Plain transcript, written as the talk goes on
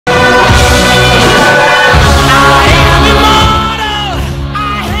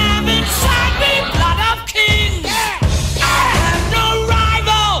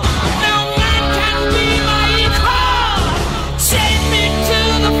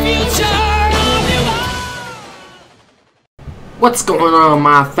What's going on,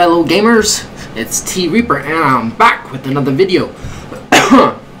 my fellow gamers? It's T Reaper and I'm back with another video.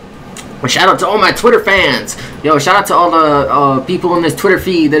 Shout out to all my Twitter fans. Yo, shout out to all the people in this Twitter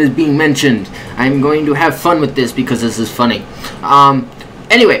feed that is being mentioned. I'm going to have fun with this because this is funny.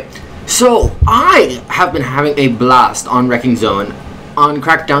 Anyway, so I have been having a blast on Wrecking Zone on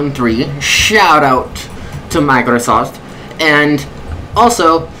Crackdown 3. Shout out to Microsoft. And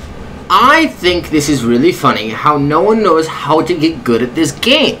also, I think this is really funny how no one knows how to get good at this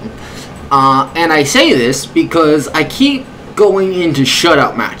game. And I say this because I keep going into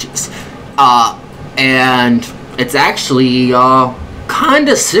shutout matches. And it's actually kind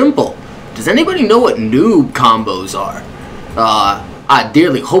of simple. Does anybody know what noob combos are? I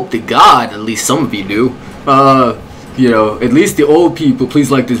dearly hope to God at least some of you do. You know, at least the old people, please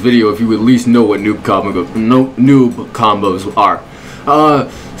like this video if you at least know what noob combos are.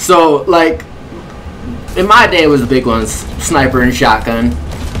 So, like, in my day it was the big ones, sniper and shotgun.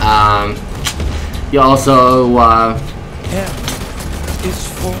 You also,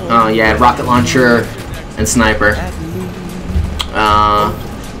 yeah, rocket launcher and sniper.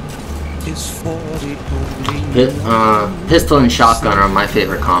 Pistol and shotgun are my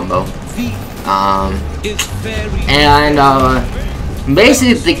favorite combo.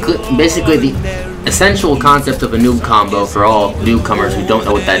 Basically the essential concept of a noob combo for all newcomers who don't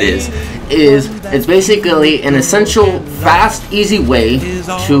know what that is it's basically an essential, fast, easy way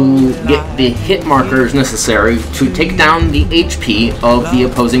to get the hit markers necessary to take down the HP of the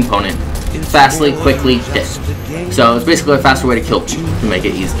opposing opponent fastly, quickly, hit. So it's basically a faster way to kill people to make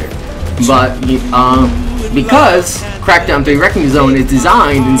it easier. But because Crackdown 3 Wrecking Zone is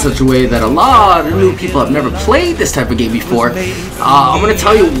designed in such a way that a lot of new people have never played this type of game before, I'm going to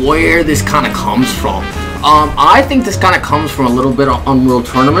tell you where this kind of comes from. I think this kind of comes from a little bit of Unreal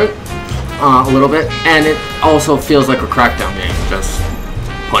Tournament, a little bit, and it also feels like a Crackdown game, just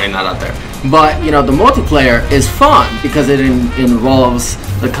pointing that out there. But, you know, the multiplayer is fun because it involves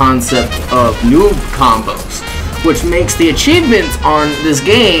the concept of noob combos, which makes the achievements on this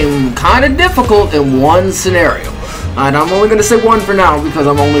game kind of difficult in one scenario. And I'm only going to say one for now because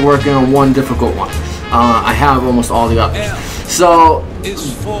I'm only working on one difficult one. I have almost all the others. So,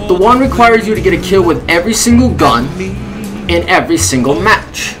 the one requires you to get a kill with every single gun in every single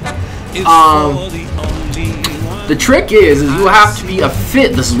match. The trick is you have to be a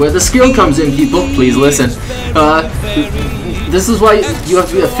fit. This is where the skill comes in, people. Please listen. This is why you have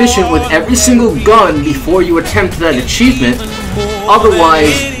to be efficient with every single gun before you attempt that achievement.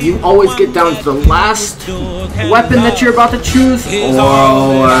 Otherwise, you always get down to the last weapon that you're about to choose,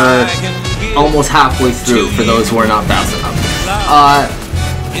 or almost halfway through for those who are not fast enough.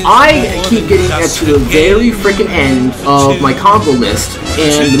 I keep getting to the very freaking end of my combo list,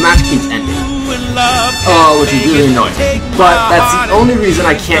 and the match keeps ending. Which is really annoying. But that's the only reason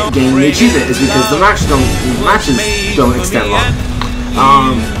I can't gain the achievement, is because the matches don't extend long.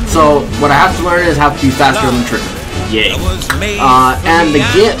 So what I have to learn is how to be faster on the trigger. Yay. And the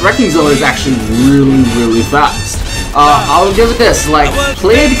Wrecking Zone is actually really fast. I'll give it this, like,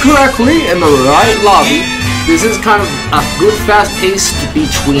 played correctly in the right lobby, this is kind of a good fast pace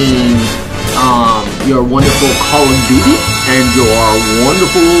between your wonderful Call of Duty and your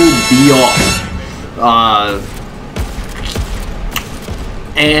wonderful VR.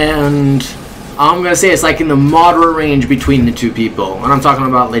 And I'm gonna say it's like in the moderate range between the two people, and I'm talking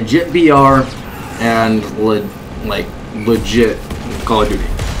about legit VR and legit Call of Duty.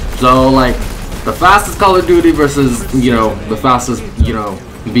 So like the fastest Call of Duty versus, you know, the fastest, you know,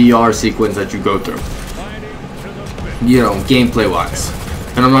 VR sequence that you go through, you know, gameplay wise.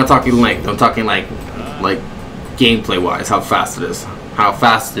 And I'm not talking length, I'm talking like gameplay wise, how fast it is. How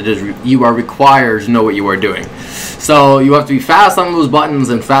fast it is you are required to know what you are doing. So you have to be fast on those buttons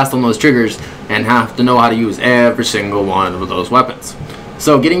and fast on those triggers, and have to know how to use every single one of those weapons.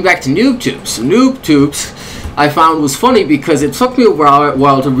 So getting back to noob tubes. Noob tubes I found was funny because it took me a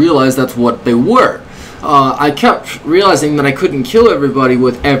while to realize that's what they were. I kept realizing that I couldn't kill everybody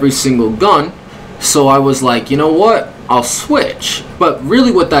with every single gun, so I was like, you know what? I'll switch. But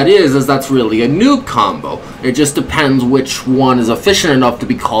really what that is that's really a noob combo. It just depends which one is efficient enough to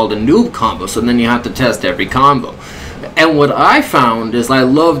be called a noob combo, so then you have to test every combo. And what I found is I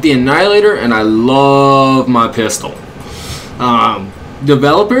love the Annihilator and I love my pistol.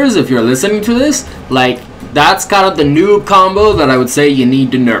 Developers, if you're listening to this, like, that's kind of the noob combo that I would say you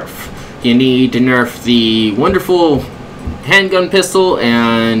need to nerf. You need to nerf the wonderful handgun pistol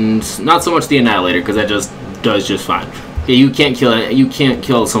and not so much the Annihilator, because that just does just fine. Okay, you can't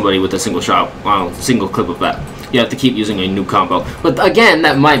kill somebody with a single shot, single clip of that. You have to keep using a new combo. But again,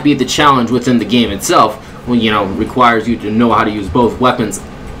 that might be the challenge within the game itself, well, you know, requires you to know how to use both weapons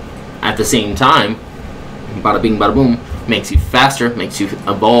at the same time. Bada bing, bada boom. Makes you faster, makes you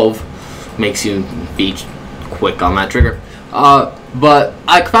evolve, makes you be quick on that trigger. But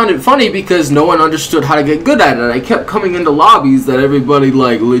I found it funny because no one understood how to get good at it. I kept coming into lobbies that everybody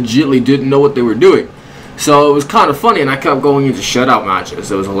like legitly didn't know what they were doing. So it was kind of funny, and I kept going into shutout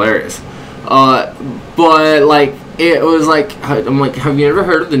matches. It was hilarious. But like it was like, I'm like, have you ever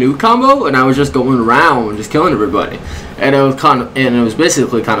heard of the Noob combo? And I was just going around just killing everybody, and it was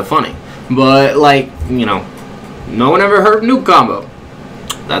basically kind of funny. But like, you know, no one ever heard of Noob combo.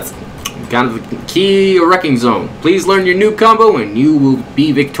 That's kind of the key wrecking zone. Please learn your Noob combo and you will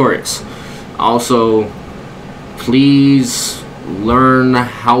be victorious. Also, please learn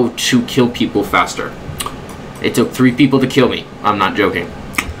how to kill people faster. It took 3 people to kill me. I'm not joking.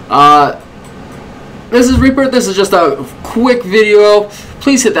 This is Reaper. This is just a quick video.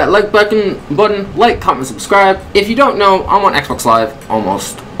 Please hit that like button, like, comment, subscribe. If you don't know, I'm on Xbox Live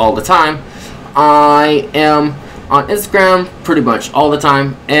almost all the time. I am on Instagram pretty much all the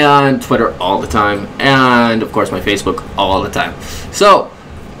time, and Twitter all the time, and of course my Facebook all the time. So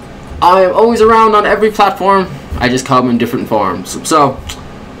I am always around on every platform. I just come in different forms. So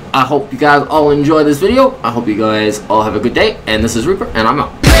I hope you guys all enjoy this video. I hope you guys all have a good day, and this is Reaper, and I'm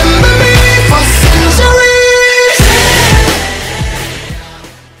out.